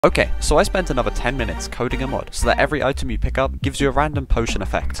Okay, so I spent another 10 minutes coding a mod so that every item you pick up gives you a random potion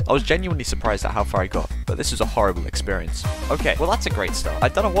effect. I was genuinely surprised at how far I got, but this was a horrible experience. Okay, well that's a great start. I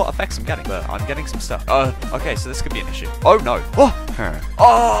don't know what effects I'm getting, but I'm getting some stuff. Okay, so this could be an issue. Oh no!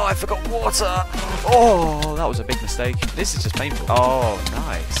 Oh, I forgot water! Oh, that was a big mistake. This is just painful. Oh,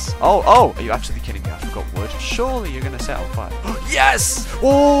 nice. Oh, are you actually kidding me? I forgot wood. Surely you're gonna set on fire. Yes!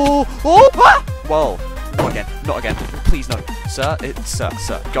 Oh! Well, not again. Please no. Sir,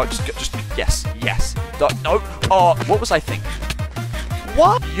 sir. Go, just, yes. No. Oh, what was I thinking?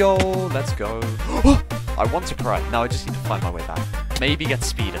 What? Yo, let's go. I want to cry. Now I just need to find my way back. Maybe get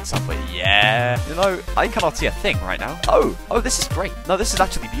speed at some point. Yeah. You know, I cannot see a thing right now. Oh, this is great. No, this is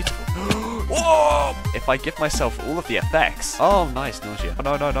actually beautiful. Whoa! If I give myself all of the effects. Oh, nice, nausea.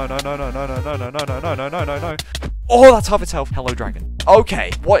 No. Oh, that's half its health. Hello, dragon.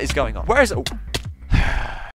 Okay, what is going on? Where is it? Oh.